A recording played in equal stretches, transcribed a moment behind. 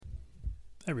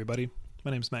Hey everybody, my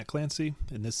name is Matt Clancy,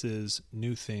 and this is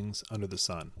New Things Under the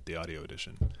Sun, the audio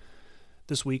edition.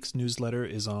 This week's newsletter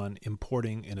is on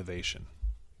importing innovation.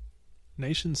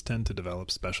 Nations tend to develop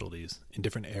specialties in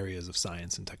different areas of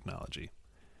science and technology.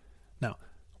 Now,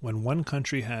 when one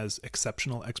country has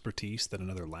exceptional expertise that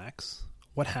another lacks,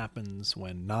 what happens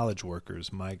when knowledge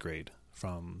workers migrate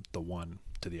from the one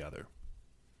to the other?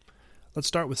 Let's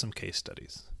start with some case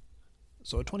studies.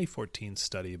 So a 2014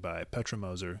 study by Petra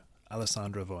Moser,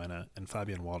 Alessandra Voena, and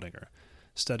Fabian Waldinger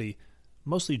study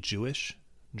mostly Jewish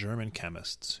German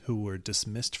chemists who were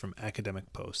dismissed from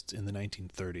academic posts in the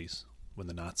 1930s when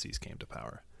the Nazis came to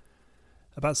power.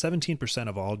 About 17%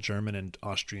 of all German and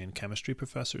Austrian chemistry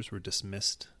professors were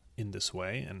dismissed in this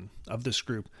way, and of this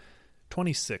group,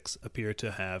 26 appear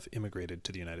to have immigrated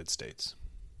to the United States.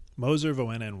 Moser,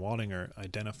 Voena, and Waldinger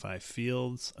identify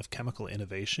fields of chemical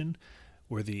innovation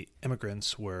where the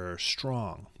immigrants were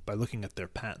strong by looking at their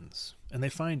patents, and they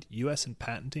find U.S.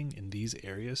 patenting in these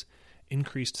areas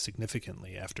increased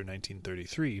significantly after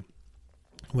 1933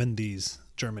 when these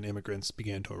German immigrants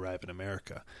began to arrive in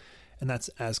America, and that's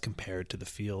as compared to the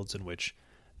fields in which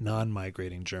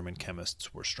non-migrating German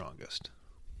chemists were strongest.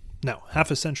 Now,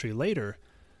 half a century later,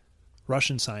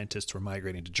 Russian scientists were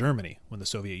migrating to Germany when the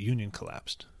Soviet Union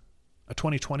collapsed. A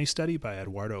 2020 study by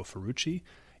Eduardo Ferrucci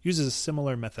uses a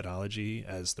similar methodology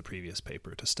as the previous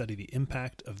paper to study the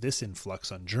impact of this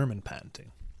influx on German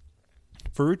patenting.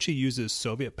 Ferrucci uses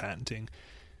Soviet patents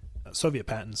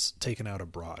taken out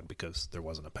abroad because there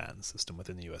wasn't a patent system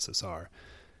within the USSR,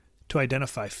 to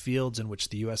identify fields in which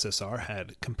the USSR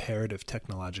had comparative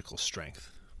technological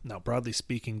strength. Now, broadly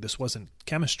speaking, this wasn't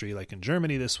chemistry like in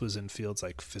Germany, this was in fields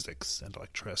like physics and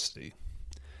electricity.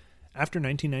 After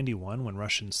 1991, when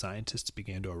Russian scientists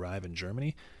began to arrive in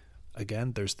Germany,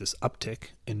 again, there's this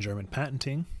uptick in German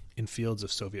patenting in fields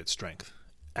of Soviet strength,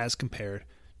 as compared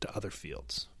to other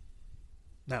fields.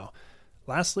 Now,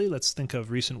 lastly, let's think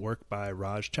of recent work by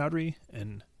Raj Chowdhury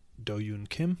and Do-Yoon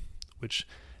Kim, which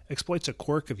exploits a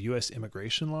quirk of U.S.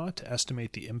 immigration law to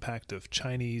estimate the impact of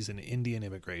Chinese and Indian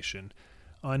immigration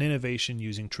on innovation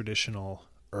using traditional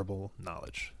herbal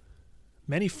knowledge.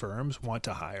 Many firms want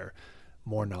to hire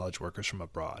more knowledge workers from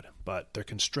abroad, but they're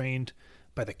constrained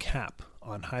by the cap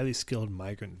on highly skilled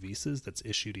migrant visas that's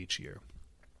issued each year,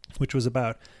 which was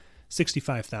about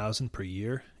 65,000 per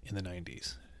year in the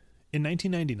 90s. In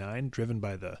 1999, driven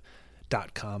by the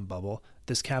dot-com bubble,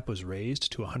 this cap was raised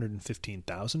to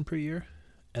 115,000 per year,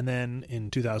 and then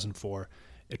in 2004,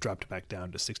 it dropped back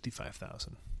down to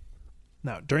 65,000.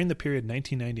 Now, during the period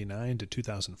 1999 to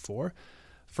 2004,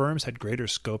 firms had greater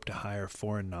scope to hire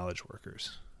foreign knowledge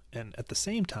workers. And at the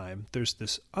same time, there's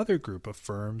this other group of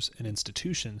firms and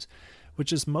institutions,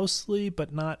 which is mostly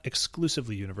but not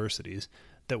exclusively universities,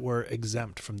 that were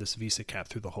exempt from this visa cap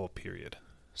through the whole period.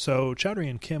 So Chowdhury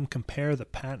and Kim compare the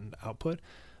patent output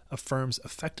of firms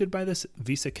affected by this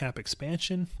visa cap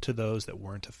expansion to those that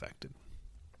weren't affected.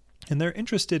 And they're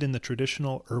interested in the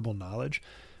traditional herbal knowledge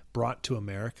brought to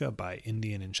America by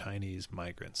Indian and Chinese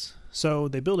migrants. So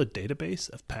they build a database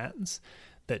of patents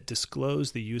that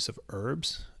disclose the use of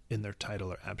herbs in their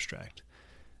title or abstract.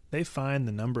 They find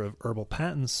the number of herbal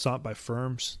patents sought by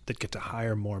firms that get to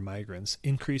hire more migrants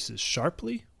increases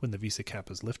sharply when the visa cap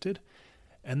is lifted,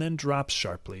 and then drops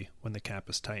sharply when the cap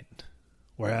is tightened.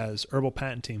 Whereas herbal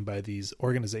patenting by these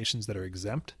organizations that are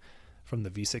exempt from the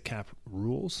visa cap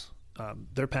rules,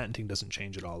 their patenting doesn't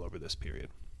change at all over this period.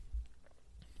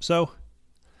 So,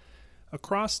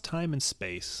 across time and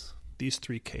space, these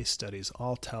three case studies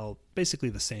all tell basically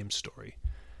the same story.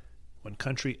 When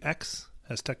country X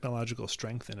has technological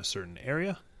strength in a certain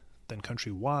area, then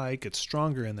country Y gets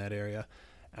stronger in that area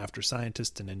after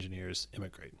scientists and engineers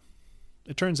immigrate.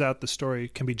 It turns out the story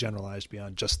can be generalized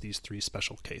beyond just these three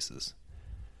special cases.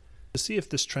 To see if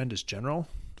this trend is general,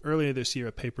 earlier this year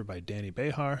a paper by Danny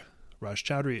Behar, Raj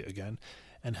Chowdhury again,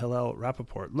 and Hillel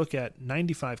Rappaport look at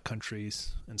 95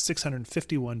 countries and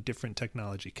 651 different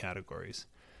technology categories.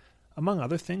 Among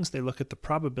other things, they look at the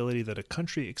probability that a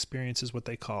country experiences what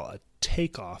they call a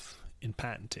takeoff in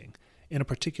patenting in a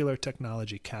particular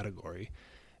technology category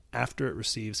after it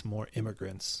receives more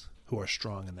immigrants who are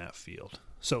strong in that field.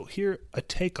 So here, a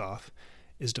takeoff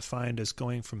is defined as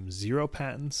going from 0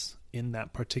 patents in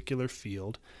that particular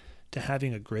field to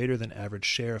having a greater than average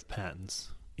share of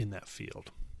patents in that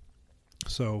field.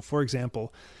 So, for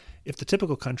example, if the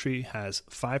typical country has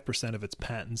 5% of its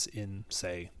patents in,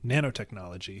 say,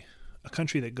 nanotechnology, a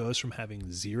country that goes from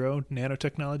having 0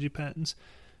 nanotechnology patents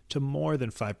to more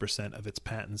than 5% of its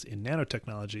patents in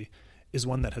nanotechnology is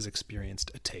one that has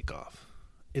experienced a takeoff.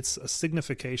 It's a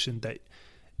signification that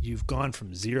you've gone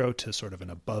from zero to sort of an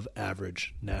above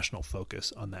average national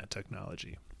focus on that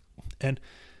technology. And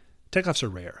takeoffs are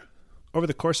rare. Over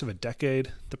the course of a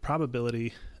decade, the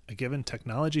probability a given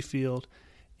technology field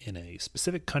in a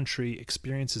specific country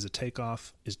experiences a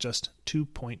takeoff is just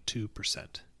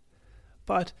 2.2%.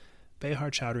 But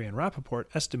Behar, Chowdhury, and Rappaport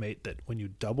estimate that when you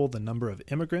double the number of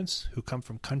immigrants who come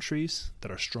from countries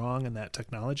that are strong in that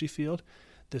technology field,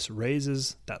 this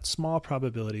raises that small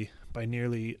probability by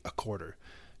nearly a quarter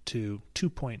to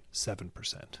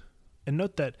 2.7%. And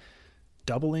note that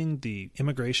doubling the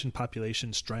immigration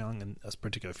population strong in a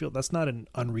particular field, that's not an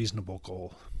unreasonable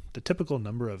goal. The typical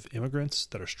number of immigrants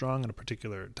that are strong in a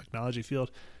particular technology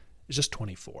field is just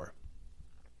 24.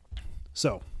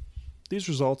 So, these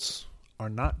results are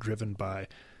not driven by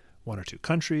one or two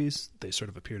countries. They sort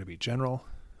of appear to be general,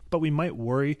 but we might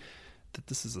worry that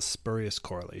this is a spurious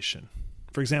correlation.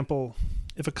 For example,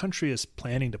 if a country is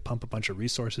planning to pump a bunch of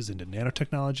resources into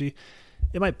nanotechnology,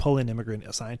 it might pull in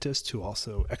immigrant scientists who are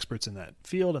also experts in that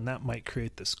field, and that might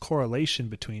create this correlation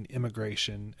between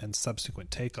immigration and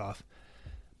subsequent takeoff.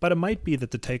 But it might be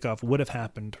that the takeoff would have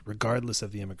happened regardless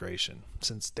of the immigration,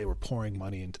 since they were pouring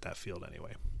money into that field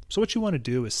anyway. So what you want to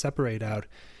do is separate out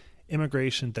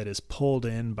immigration that is pulled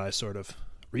in by sort of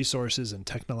resources and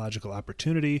technological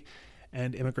opportunity,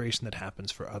 and immigration that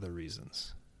happens for other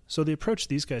reasons. So the approach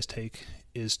these guys take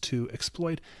is to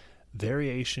exploit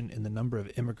variation in the number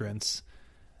of immigrants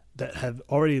that have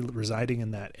already residing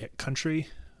in that country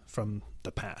from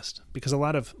the past, because a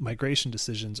lot of migration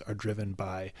decisions are driven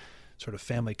by sort of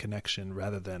family connection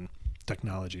rather than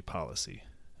technology policy.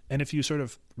 And if you sort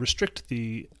of restrict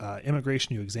the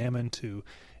immigration you examine to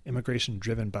immigration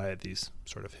driven by these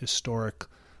sort of historic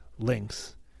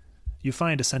links, you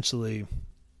find essentially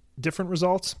different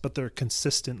results, but they're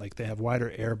consistent. Like, they have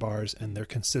wider error bars, and they're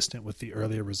consistent with the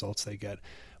earlier results they get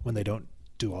when they don't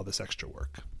do all this extra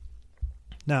work.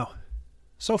 Now,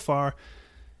 so far,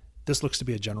 this looks to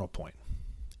be a general point.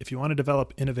 If you want to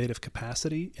develop innovative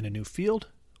capacity in a new field,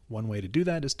 one way to do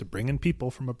that is to bring in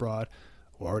people from abroad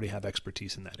who already have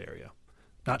expertise in that area.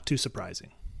 Not too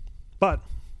surprising. But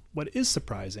what is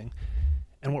surprising,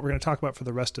 and what we're going to talk about for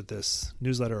the rest of this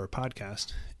newsletter or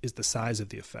podcast, is the size of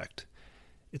the effect.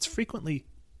 It's frequently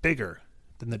bigger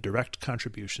than the direct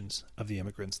contributions of the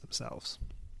immigrants themselves.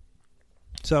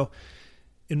 So,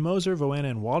 in Moser, Voena,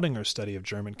 and Waldinger's study of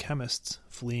German chemists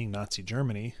fleeing Nazi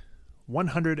Germany,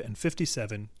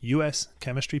 157 U.S.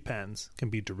 chemistry patents can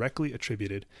be directly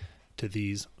attributed to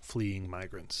these fleeing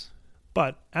migrants.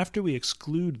 But after we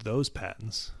exclude those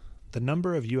patents, the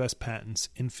number of U.S. patents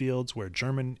in fields where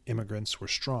German immigrants were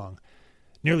strong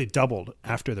nearly doubled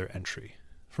after their entry,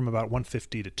 from about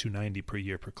 150 to 290 per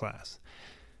year per class.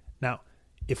 Now,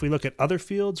 if we look at other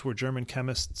fields where German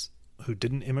chemists who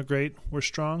didn't immigrate were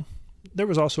strong, there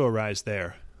was also a rise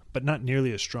there, but not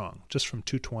nearly as strong, just from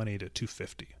 220 to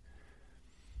 250.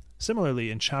 Similarly,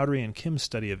 in Chowdhury and Kim's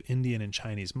study of Indian and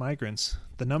Chinese migrants,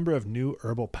 the number of new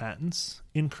herbal patents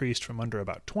increased from under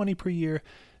about 20 per year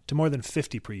to more than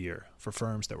 50 per year for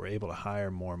firms that were able to hire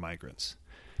more migrants.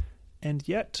 And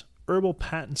yet, herbal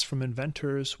patents from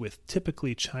inventors with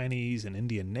typically Chinese and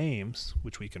Indian names,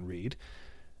 which we can read,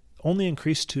 only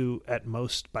increased to at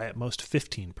most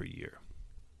 15 per year.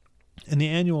 And the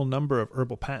annual number of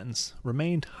herbal patents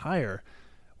remained higher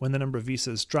when the number of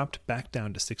visas dropped back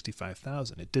down to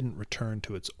 65,000. It didn't return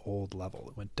to its old level.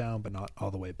 It went down, but not all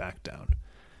the way back down.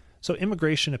 So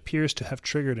immigration appears to have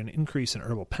triggered an increase in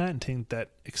herbal patenting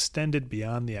that extended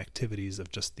beyond the activities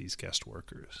of just these guest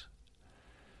workers.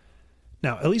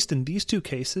 Now, at least in these two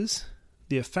cases,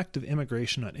 the effect of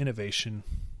immigration on innovation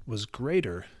was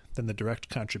greater than the direct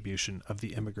contribution of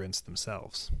the immigrants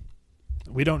themselves.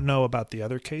 We don't know about the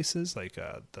other cases, like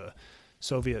the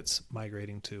Soviets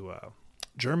migrating to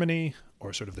Germany,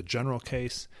 or sort of the general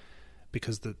case,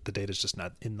 because the data is just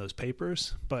not in those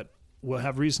papers, but we'll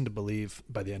have reason to believe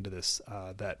by the end of this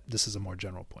that this is a more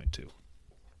general point too.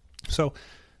 So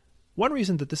one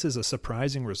reason that this is a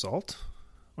surprising result,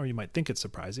 or you might think it's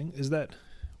surprising, is that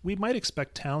we might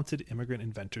expect talented immigrant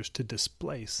inventors to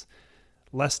displace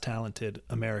less talented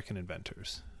American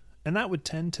inventors. And that would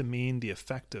tend to mean the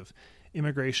effect of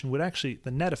immigration would actually,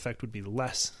 the net effect would be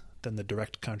less than the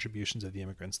direct contributions of the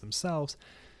immigrants themselves,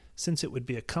 since it would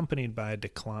be accompanied by a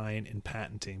decline in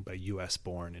patenting by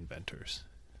U.S.-born inventors.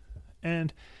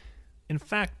 And, in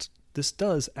fact, this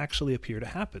does actually appear to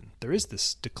happen. There is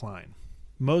this decline.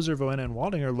 Moser, Voena, and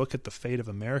Waldinger look at the fate of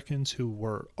Americans who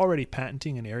were already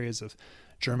patenting in areas of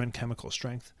German chemical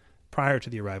strength prior to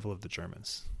the arrival of the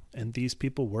Germans. And these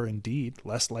people were indeed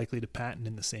less likely to patent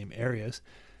in the same areas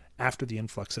after the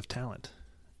influx of talent.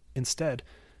 Instead,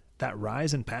 that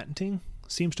rise in patenting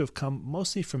seems to have come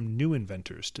mostly from new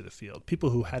inventors to the field,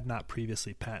 people who had not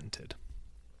previously patented.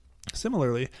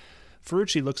 Similarly,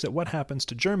 Ferrucci looks at what happens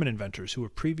to German inventors who were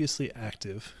previously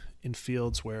active in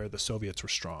fields where the Soviets were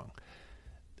strong.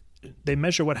 They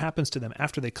measure what happens to them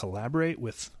after they collaborate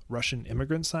with Russian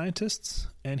immigrant scientists,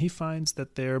 and he finds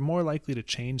that they're more likely to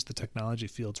change the technology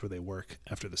fields where they work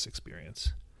after this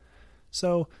experience.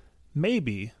 So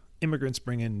maybe immigrants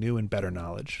bring in new and better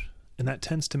knowledge, and that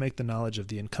tends to make the knowledge of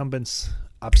the incumbents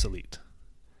obsolete.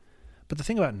 But the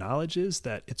thing about knowledge is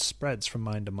that it spreads from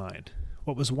mind to mind.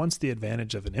 What was once the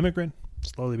advantage of an immigrant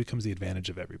slowly becomes the advantage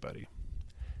of everybody.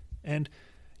 And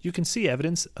you can see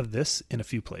evidence of this in a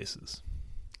few places.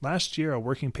 Last year, a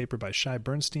working paper by Shai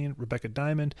Bernstein, Rebecca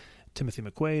Diamond, Timothy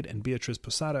McQuaid, and Beatriz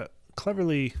Posada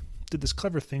cleverly did this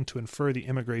clever thing to infer the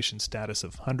immigration status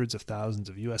of hundreds of thousands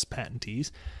of U.S.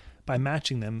 patentees by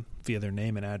matching them via their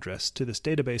name and address to this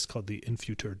database called the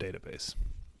Infutur database.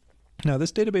 Now,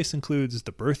 this database includes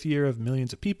the birth year of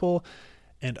millions of people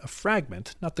and a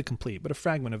fragment, not the complete, but a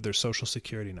fragment of their social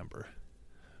security number.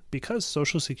 Because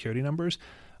social security numbers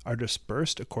are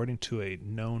dispersed according to a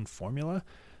known formula,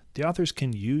 the authors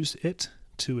can use it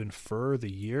to infer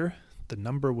the year the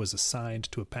number was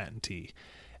assigned to a patentee.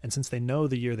 And since they know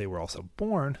the year they were also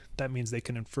born, that means they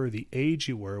can infer the age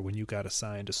you were when you got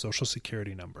assigned a social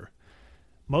security number.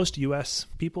 Most U.S.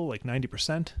 people, like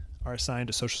 90%, are assigned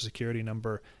a social security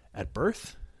number at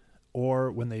birth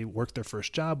or when they work their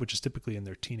first job, which is typically in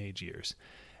their teenage years.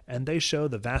 And they show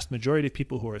the vast majority of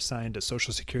people who are assigned a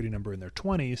social security number in their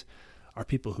 20s are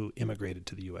people who immigrated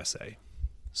to the USA.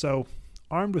 So,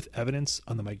 armed with evidence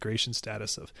on the migration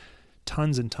status of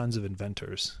tons and tons of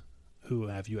inventors who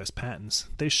have U.S. patents,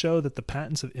 they show that the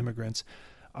patents of immigrants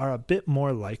are a bit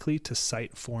more likely to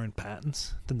cite foreign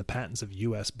patents than the patents of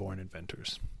U.S.-born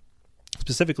inventors.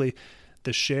 Specifically,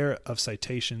 the share of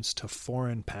citations to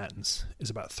foreign patents is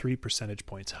about 3 percentage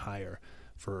points higher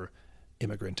for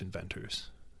immigrant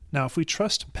inventors. Now, if we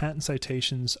trust patent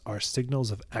citations are signals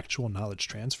of actual knowledge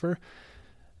transfer,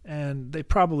 and they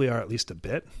probably are at least a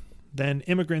bit, then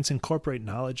immigrants incorporate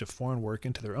knowledge of foreign work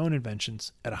into their own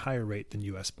inventions at a higher rate than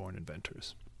U.S.-born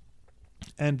inventors.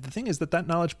 And the thing is that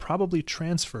knowledge probably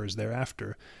transfers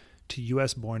thereafter to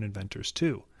U.S.-born inventors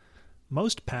too.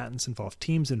 Most patents involve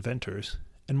teams of inventors,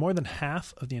 and more than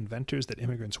half of the inventors that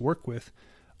immigrants work with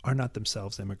are not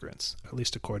themselves immigrants, at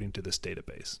least according to this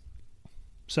database.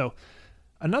 So,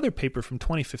 another paper from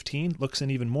 2015 looks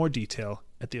in even more detail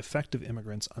at the effect of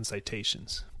immigrants on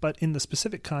citations, but in the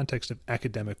specific context of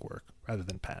academic work rather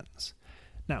than patents.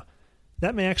 Now,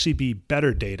 that may actually be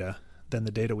better data than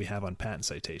the data we have on patent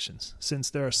citations, since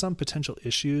there are some potential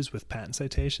issues with patent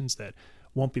citations that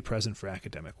won't be present for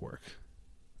academic work.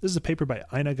 This is a paper by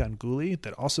Aina Ganguly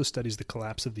that also studies the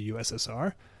collapse of the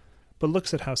USSR, but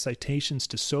looks at how citations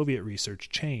to Soviet research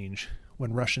change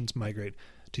when Russians migrate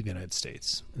to the United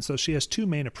States. And so she has two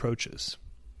main approaches.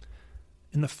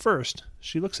 In the first,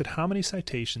 she looks at how many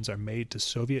citations are made to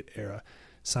Soviet-era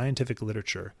scientific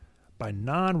literature by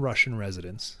non-Russian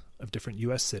residents of different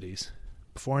U.S. cities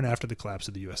before and after the collapse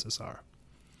of the USSR.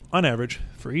 On average,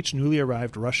 for each newly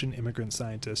arrived Russian immigrant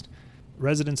scientist,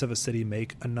 residents of a city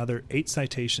make another 8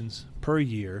 citations per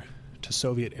year to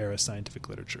Soviet-era scientific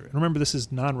literature. And remember, this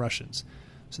is non-Russians.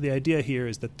 So the idea here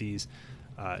is that these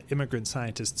immigrant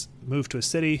scientists move to a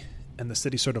city, and the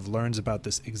city sort of learns about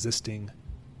this existing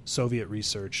Soviet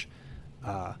research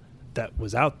that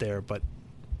was out there but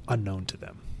unknown to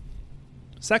them.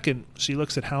 Second, she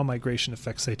looks at how migration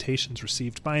affects citations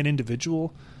received by an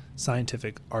individual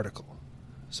scientific article.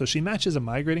 So she matches a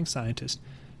migrating scientist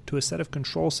to a set of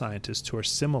control scientists who are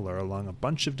similar along a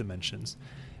bunch of dimensions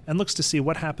and looks to see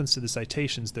what happens to the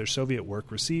citations their Soviet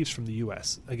work receives from the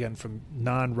U.S., again from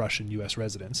non-Russian U.S.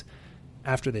 residents,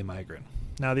 after they migrate.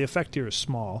 Now, the effect here is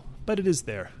small, but it is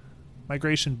there.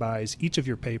 Migration buys each of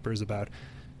your papers about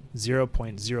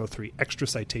 0.03 extra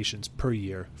citations per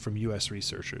year from U.S.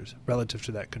 researchers relative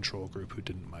to that control group who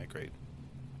didn't migrate.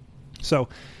 So,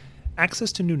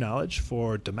 access to new knowledge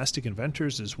for domestic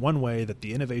inventors is one way that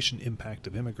the innovation impact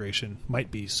of immigration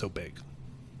might be so big.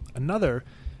 Another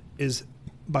is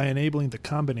by enabling the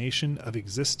combination of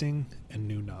existing and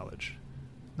new knowledge.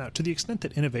 Now, to the extent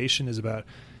that innovation is about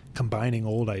combining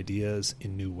old ideas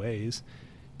in new ways,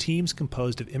 teams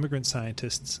composed of immigrant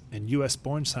scientists and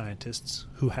U.S.-born scientists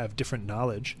who have different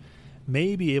knowledge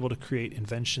may be able to create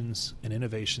inventions and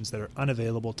innovations that are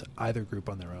unavailable to either group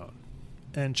on their own.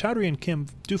 And Chowdhury and Kim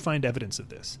do find evidence of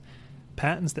this.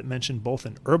 Patents that mention both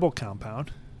an herbal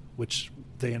compound, which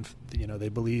they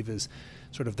believe is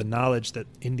sort of the knowledge that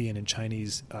Indian and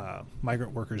Chinese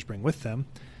migrant workers bring with them,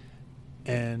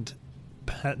 and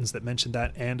patents that mention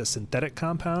that and a synthetic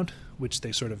compound, which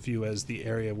they sort of view as the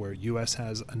area where U.S.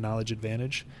 has a knowledge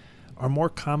advantage, are more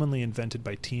commonly invented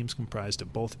by teams comprised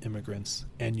of both immigrants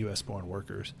and U.S.-born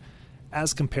workers,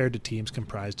 as compared to teams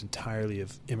comprised entirely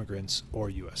of immigrants or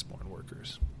U.S.-born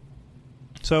workers.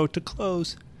 So, to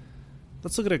close,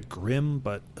 let's look at a grim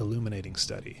but illuminating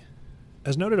study.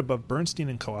 As noted above, Bernstein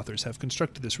and co-authors have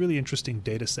constructed this really interesting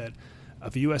data set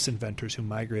of U.S. inventors who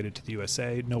migrated to the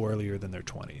USA no earlier than their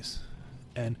 20s.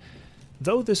 And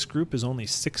though this group is only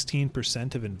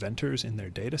 16% of inventors in their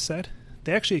data set,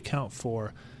 they actually account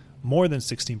for more than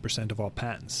 16% of all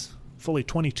patents, fully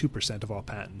 22% of all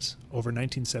patents, over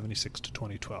 1976 to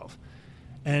 2012.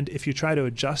 And if you try to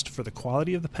adjust for the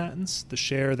quality of the patents, the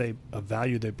share of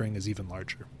value they bring is even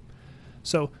larger.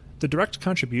 So the direct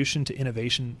contribution to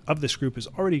innovation of this group is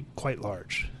already quite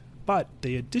large, but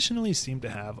they additionally seem to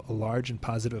have a large and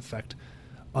positive effect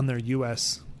on their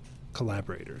U.S.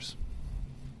 collaborators.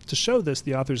 To show this,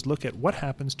 the authors look at what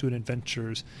happens to an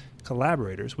inventor's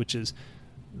collaborators, which is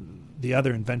the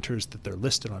other inventors that they're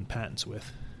listed on patents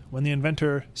with, when the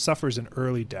inventor suffers an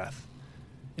early death.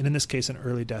 And in this case, an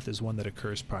early death is one that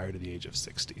occurs prior to the age of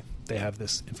 60. They have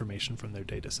this information from their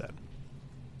data set.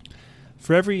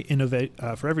 For every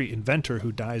inventor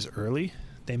who dies early,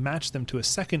 they match them to a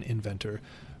second inventor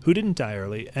who didn't die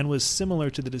early and was similar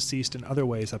to the deceased in other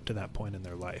ways up to that point in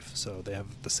their life. So they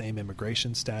have the same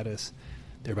immigration status,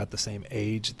 they're about the same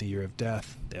age at the year of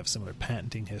death, they have similar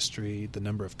patenting history, the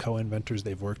number of co-inventors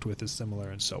they've worked with is similar,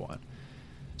 and so on.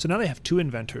 So now they have two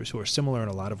inventors who are similar in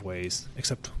a lot of ways,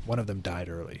 except one of them died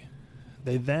early.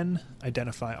 They then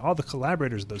identify all the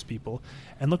collaborators of those people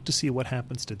and look to see what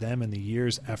happens to them in the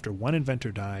years after one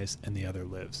inventor dies and the other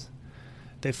lives.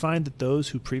 They find that those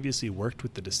who previously worked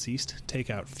with the deceased take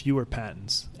out fewer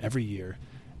patents every year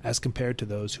as compared to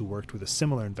those who worked with a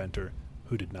similar inventor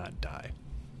who did not die.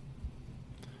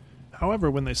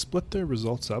 However, when they split their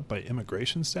results up by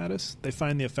immigration status, they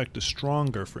find the effect is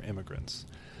stronger for immigrants.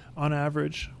 On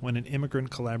average, when an immigrant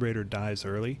collaborator dies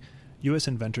early, U.S.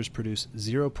 inventors produce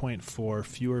 0.4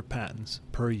 fewer patents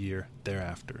per year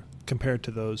thereafter, compared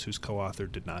to those whose co-author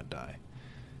did not die.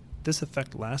 This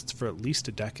effect lasts for at least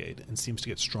a decade and seems to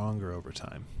get stronger over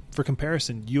time. For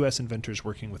comparison, U.S. inventors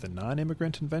working with a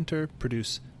non-immigrant inventor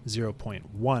produce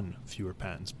 0.1 fewer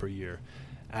patents per year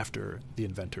after the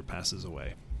inventor passes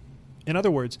away. In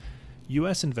other words,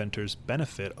 U.S. inventors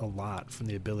benefit a lot from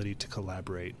the ability to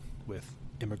collaborate with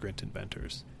immigrant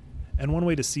inventors. And one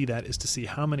way to see that is to see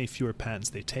how many fewer patents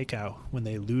they take out when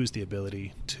they lose the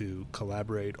ability to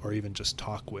collaborate or even just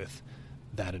talk with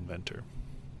that inventor.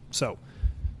 So,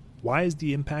 why is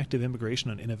the impact of immigration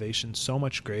on innovation so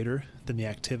much greater than the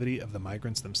activity of the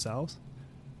migrants themselves?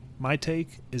 My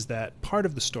take is that part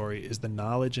of the story is the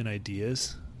knowledge and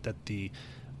ideas that the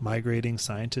migrating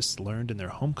scientists learned in their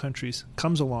home countries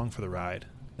comes along for the ride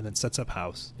and then sets up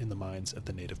house in the minds of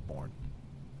the native-born.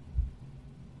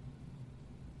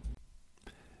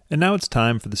 And now it's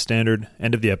time for the standard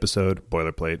end of the episode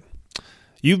boilerplate.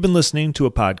 You've been listening to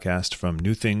a podcast from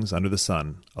New Things Under the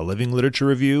Sun, a living literature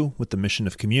review with the mission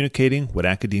of communicating what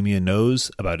academia knows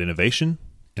about innovation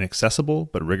in accessible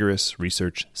but rigorous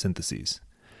research syntheses.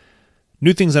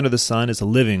 New Things Under the Sun is a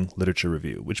living literature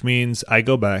review, which means I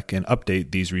go back and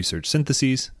update these research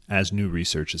syntheses as new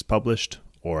research is published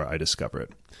or I discover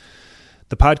it.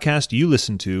 The podcast you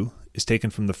listen to is taken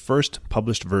from the first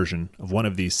published version of one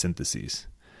of these syntheses.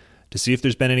 To see if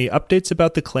there's been any updates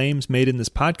about the claims made in this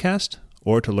podcast,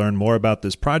 or to learn more about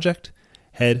this project,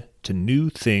 head to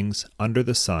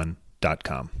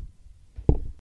newthingsunderthesun.com.